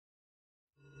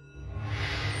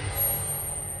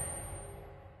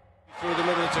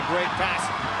a great pass.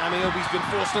 Amiobi's been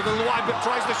forced a little wide, but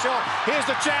tries the shot. Here's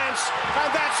the chance, and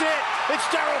that's it. It's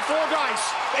Daryl Fordyce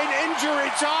in injury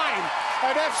time,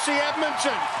 and FC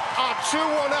Edmonton are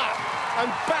 2-1 up and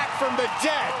back from the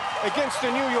dead against the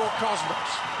New York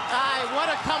Cosmos. What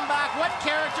a comeback. What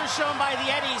character shown by the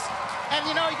Eddies. And,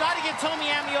 you know, you got to give Tommy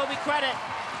Amiobi credit.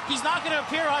 He's not going to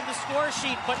appear on the score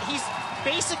sheet, but he's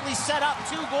basically set up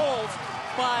 2 goals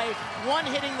by one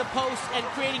hitting the post and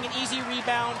creating an easy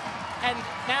rebound, and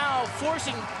now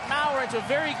forcing Maurer into a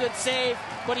very good save,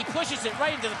 but he pushes it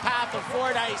right into the path of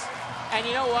Fordyce. And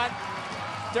you know what?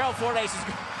 Daryl Fordyce is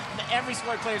every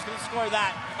smart player is going to score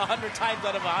that 100 times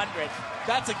out of 100.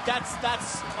 That's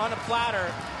on a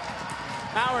platter.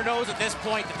 Maurer knows at this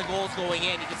point that the goal's going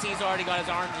in. You can see he's already got his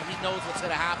arms and he knows what's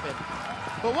going to happen.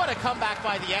 But what a comeback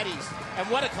by the Eddies, and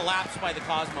what a collapse by the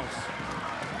Cosmos.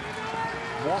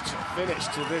 What a finish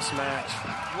to this match.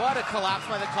 What a collapse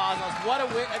by the Cosmos. What a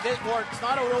win. It's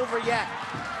not over yet.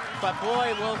 But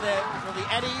boy, will the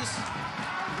Eddies